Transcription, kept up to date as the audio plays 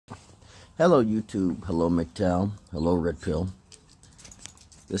Hello YouTube, hello McTown, hello Red Pill.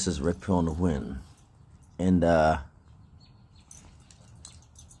 This is Red Pill on the Wind. And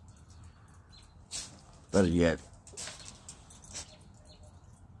better yet,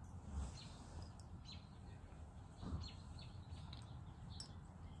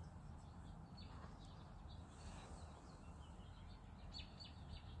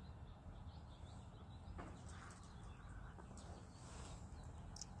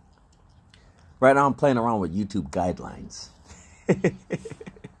 right now I'm playing around with YouTube guidelines.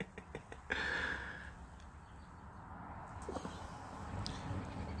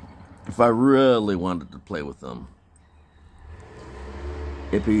 If I really wanted to play with them,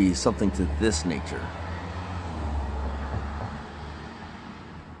 it'd be something to this nature.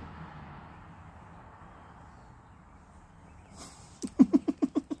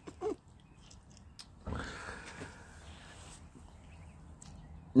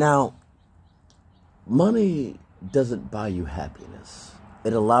 Now, money doesn't buy you happiness.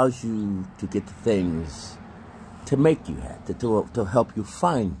 It allows you to get the things to make you happy, to help you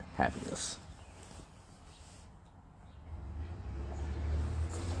find happiness.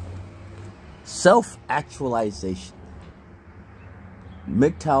 Self-actualization.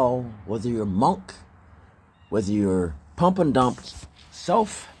 MGTOW, whether you're a monk, whether you're pump and dump,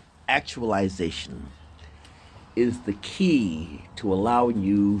 self-actualization is the key to allowing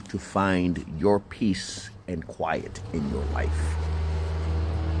you to find your peace and quiet in your life.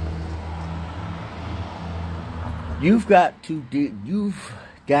 You've got to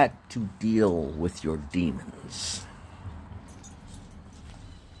deal with your demons.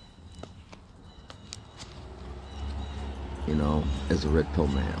 You know, as a Red Pill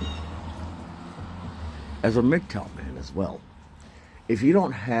man, as a MGTOW man as well. If you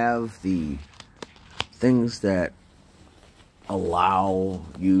don't have the things that allow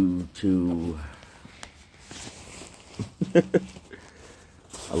you to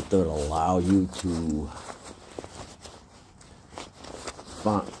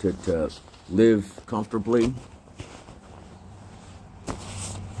to live comfortably,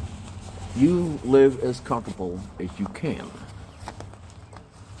 you live as comfortable as you can.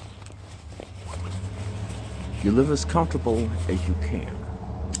 You live as comfortable as you can.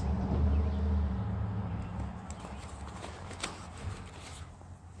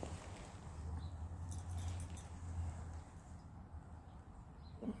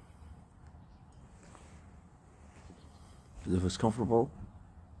 Live as comfortable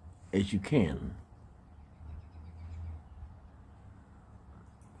as you can.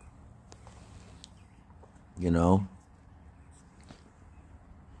 You know,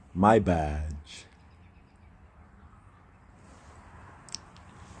 my badge.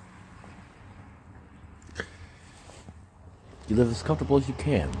 You live as comfortable as you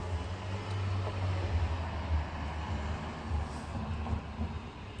can.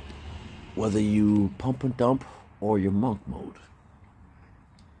 Whether you pump and dump or your monk mode.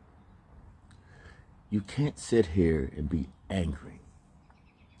 You can't sit here and be angry.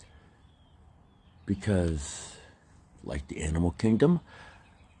 Because, like the animal kingdom,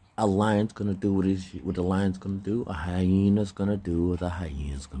 a lion's gonna do what the lion's gonna do, a hyena's gonna do what a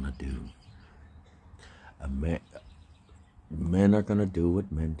hyena's gonna do. Men are gonna do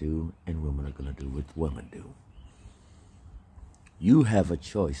what men do, and women are gonna do what women do. You have a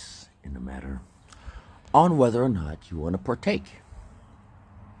choice in the matter on whether or not you want to partake.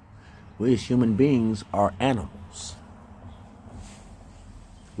 We as human beings are animals,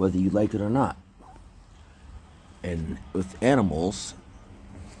 whether you like it or not. And with animals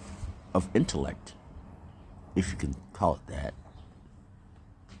of intellect, if you can call it that,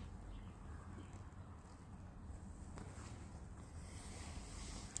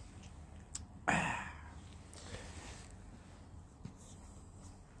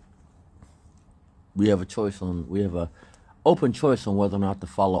 we have a open choice on whether or not to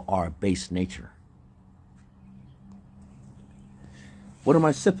follow our base nature. What am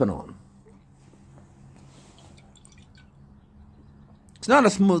I sipping on? It's not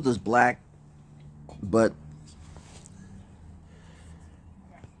as smooth as black, but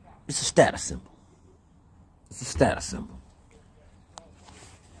it's a status symbol. It's a status symbol.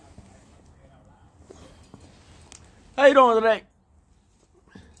 How you doing today?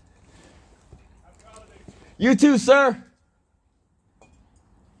 You too, sir.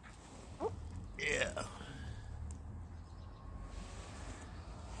 Yeah.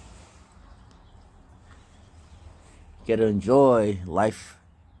 Get to enjoy life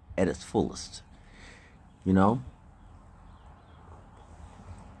at its fullest. You know?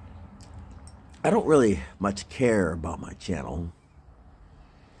 I don't really much care about my channel.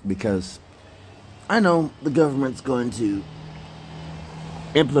 because I know the government's going to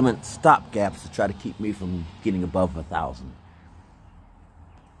implement stopgaps to try to keep me from getting above 1,000.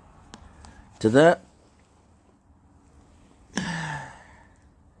 To that,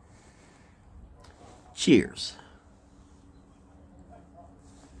 cheers.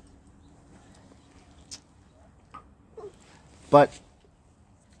 But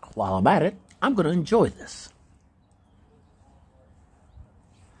while I'm at it, I'm going to enjoy this.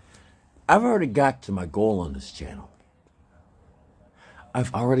 I've already got to my goal on this channel.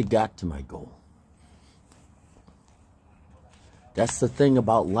 I've already got to my goal. That's the thing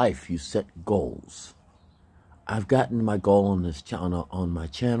about life. You set goals. I've gotten to my goal on this channel, on my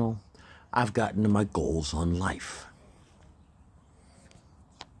channel. I've gotten to my goals on life.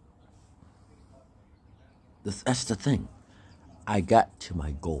 That's the thing. I got to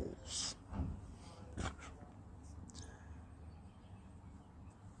my goals.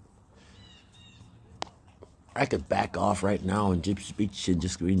 I could back off right now and just be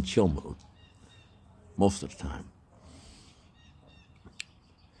in chill mode most of the time.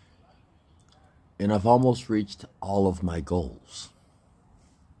 And I've almost reached all of my goals.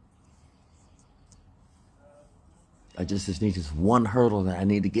 I just need this one hurdle that I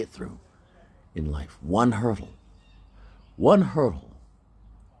need to get through in life. One hurdle. One hurdle.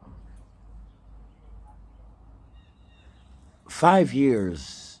 5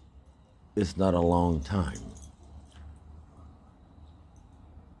 years is not a long time.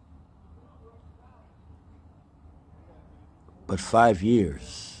 But 5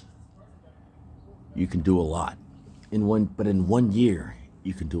 years, you can do a lot. In 1 year,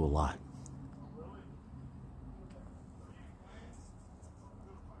 you can do a lot.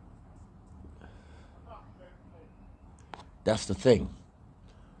 That's the thing.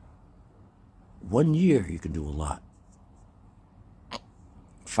 1 year, you can do a lot.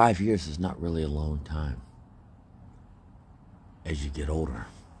 5 years is not really a long time as you get older.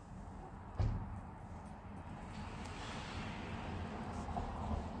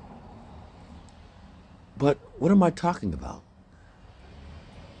 But what am I talking about?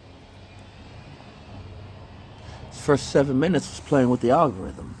 The first 7 minutes was playing with the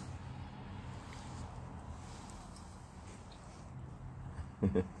algorithm.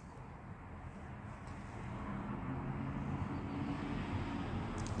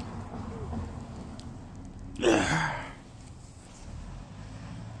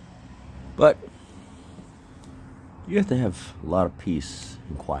 But you have to have a lot of peace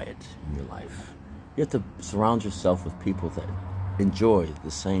and quiet in your life. You have to surround yourself with people that enjoy the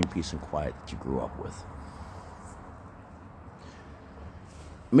same peace and quiet that you grew up with.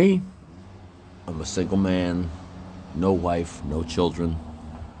 Me, I'm a single man, no wife, no children.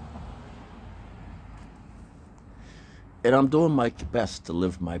 And I'm doing my best to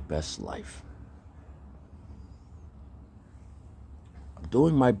live my best life. I'm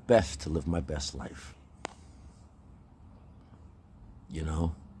doing my best to live my best life. You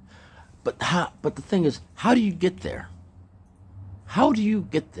know? But the thing is, how do you get there? How do you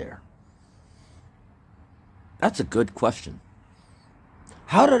get there? That's a good question.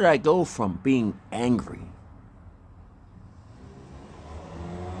 How did I go from being angry?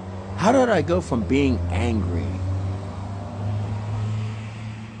 How did I go from being angry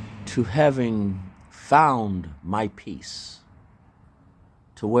to having found my peace,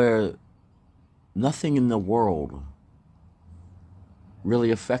 to where nothing in the world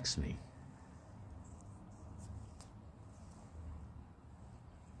really affects me?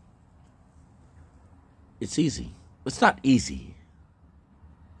 It's easy. It's not easy.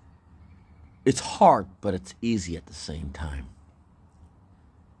 It's hard, but it's easy at the same time.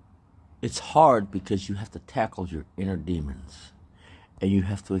 It's hard because you have to tackle your inner demons. And you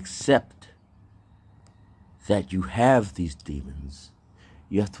have to accept that you have these demons.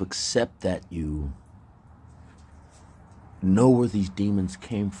 You have to accept that you know where these demons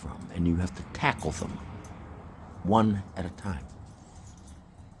came from. And you have to tackle them one at a time.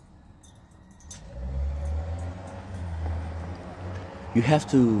 You have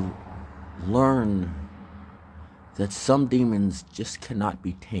to learn that some demons just cannot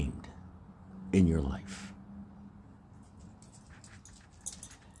be tamed in your life.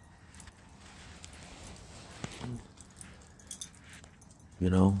 You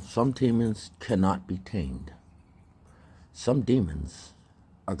know, some demons cannot be tamed. Some demons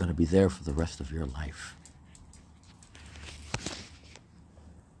are going to be there for the rest of your life.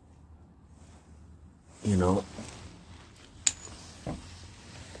 You know,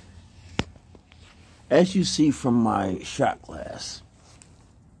 as you see from my shot glass,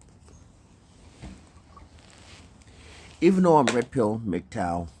 Even though I'm red pill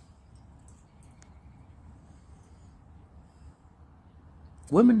MGTOW,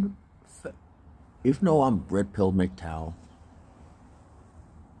 women, even though I'm red pill MGTOW,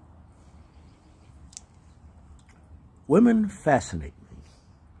 women fascinate me.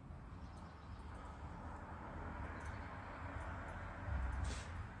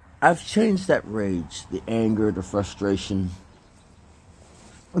 I've changed that rage, the anger, the frustration,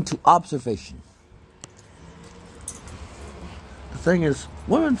 into observation. The thing is,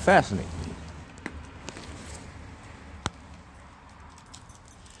 women fascinate me.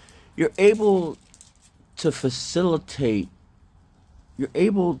 You're able to facilitate, you're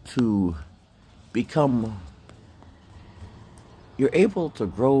able to become, you're able to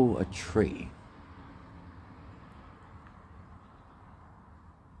grow a tree.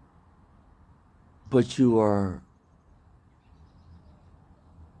 But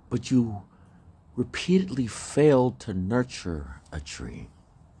you repeatedly fail to nurture a tree.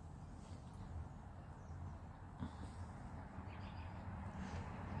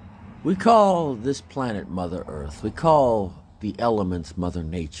 We call this planet Mother Earth. We call the elements Mother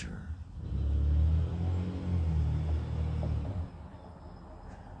Nature.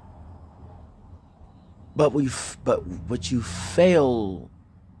 But you fail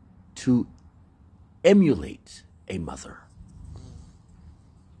to emulate a mother.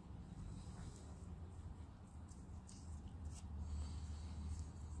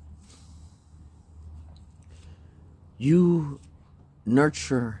 You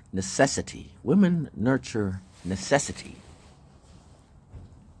nurture necessity. Women nurture necessity.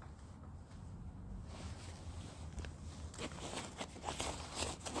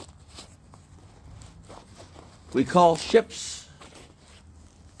 We call ships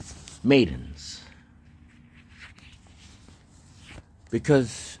maidens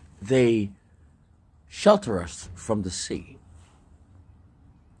because they shelter us from the sea.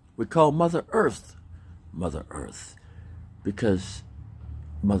 We call Mother Earth Mother Earth because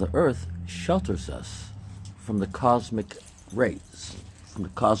Mother Earth shelters us from the cosmic rays, from the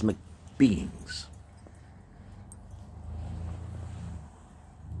cosmic beings.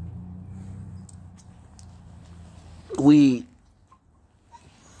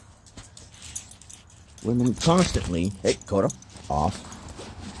 Women constantly, hey, Coda, off,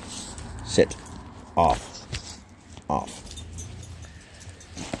 sit, off, off,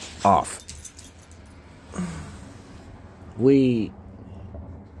 off.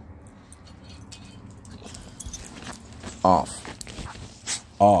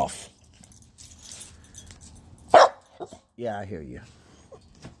 Off. Yeah, I hear you.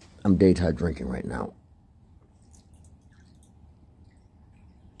 I'm daytime drinking right now.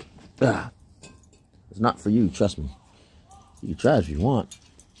 It's not for you, trust me. You can try if you want.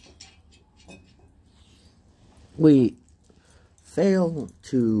 You fail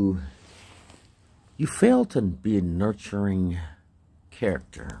to be a nurturing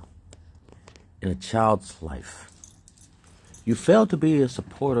character in a child's life. You fail to be a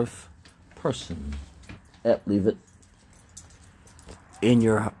supportive person, leave it, in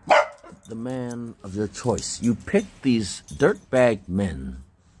the man of your choice. You pick these dirtbag men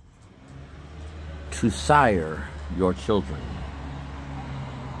to sire your children.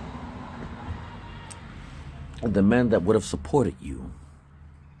 The men that would have supported you,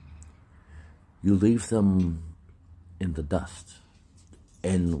 you leave them in the dust.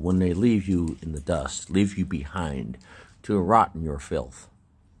 And when they leave you in the dust, leave you behind to rot in your filth,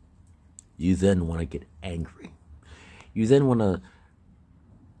 you then want to get angry. You then want to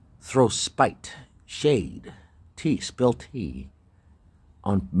throw spite, shade, spill tea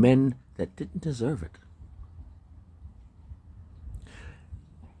on men that didn't deserve it.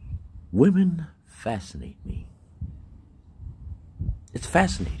 Women fascinate me. It's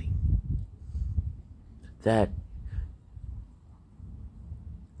fascinating that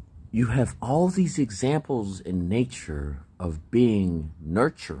you have all these examples in nature of being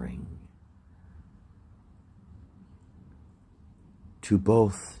nurturing to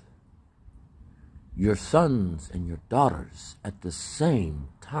both your sons and your daughters at the same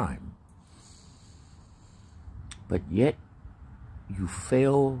time. But yet you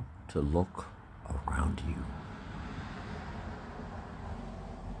fail to look around you.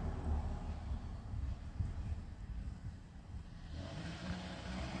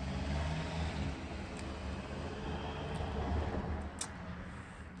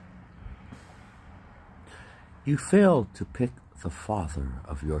 You fail to pick the father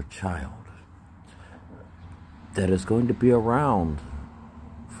of your child that is going to be around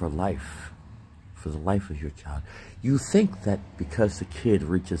for life, for the life of your child. You think that because the kid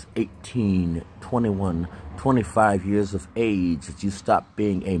reaches 18, 21, 25 years of age that you stop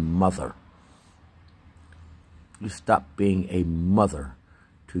being a mother. You stop being a mother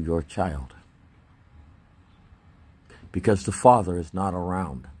to your child. Because the father is not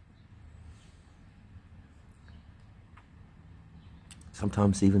around.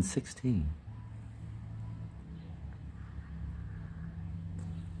 Sometimes even 16.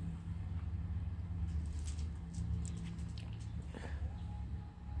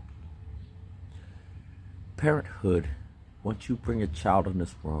 Parenthood, once you bring a child in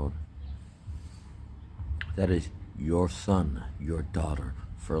this world, that is your son, your daughter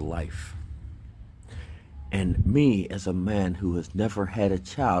for life. And me, as a man who has never had a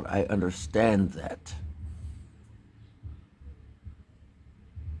child, I understand that.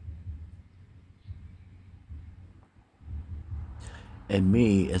 And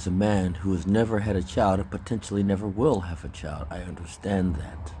me, as a man who has never had a child and potentially never will have a child, I understand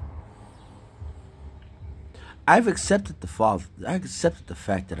that. I've accepted the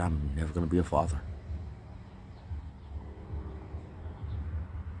fact that I'm never going to be a father.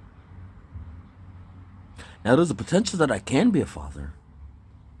 Now, there's a potential that I can be a father.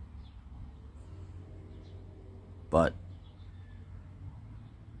 But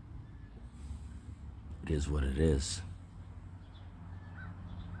it is what it is.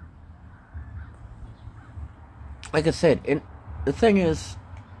 Like I said, and the thing is,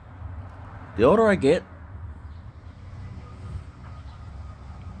 the older I get,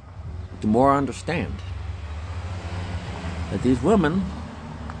 the more I understand that these women,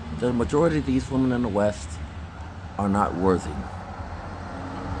 the majority of these women in the West, are not worthy.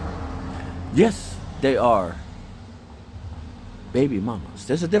 Yes, they are baby mamas.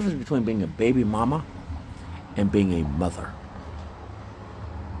 There's a difference between being a baby mama and being a mother.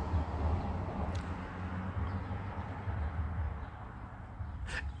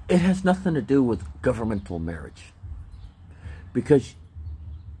 It has nothing to do with governmental marriage. Because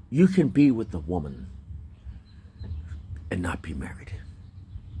you can be with a woman and not be married.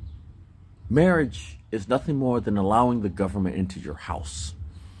 Marriage is nothing more than allowing the government into your house,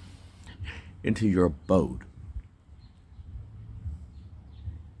 into your abode.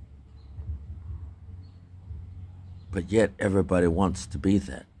 But yet everybody wants to be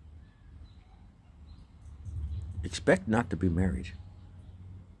that. Expect not to be married.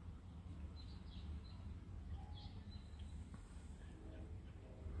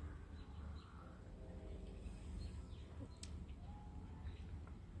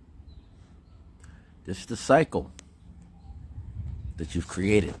 This is the cycle that you've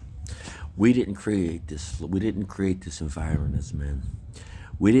created. We didn't create this. We didn't create this environment as men.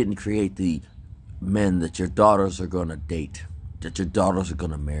 We didn't create the men that your daughters are going to date, that your daughters are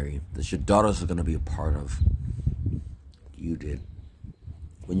going to marry, that your daughters are going to be a part of. You did.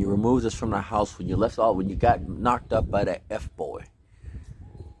 When you removed us from the house, when you left all, when you got knocked up by that F-boy.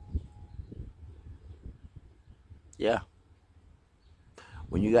 Yeah.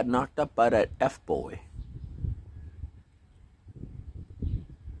 When you got knocked up by that F-boy,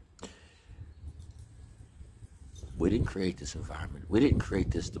 we didn't create this environment. We didn't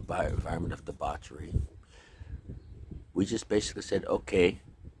create this environment of debauchery. We just basically said, okay,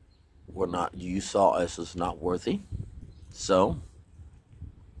 we're not, you saw us as not worthy, so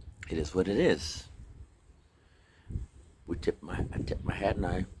it is what it is. I tip my hat and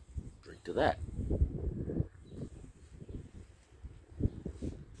I drink to that.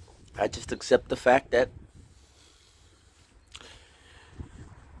 I just accept the fact that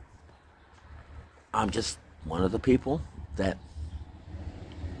I'm just one of the people that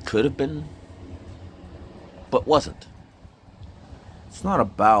could have been, but wasn't. It's not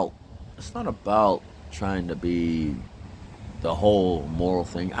about trying to be the whole moral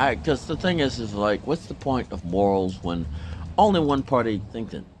thing. Because the thing is like, what's the point of morals when only one party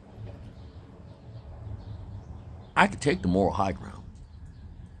thinks it? I could take the moral high ground.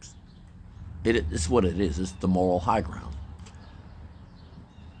 It's what it is. It's the moral high ground.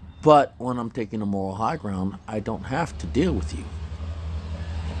 But when I'm taking the moral high ground, I don't have to deal with you.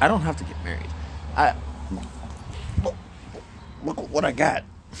 I don't have to get married. Look what I got.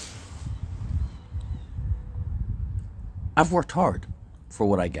 I've worked hard for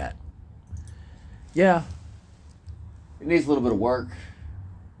what I got. Yeah, it needs a little bit of work.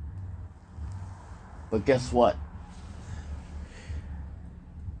 But guess what?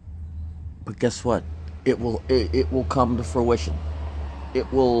 It will come to fruition.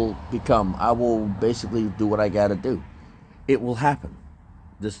 It will become. I will basically do what I got to do. It will happen.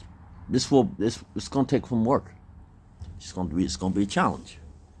 It's going to take some work. It's going to be a challenge.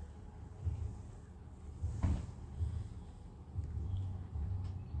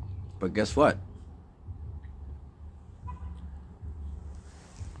 But guess what?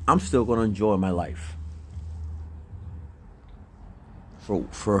 I'm still going to enjoy my life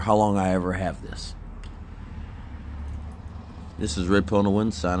for how long I ever have this. This is Red Pill in the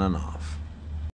Wind signing off.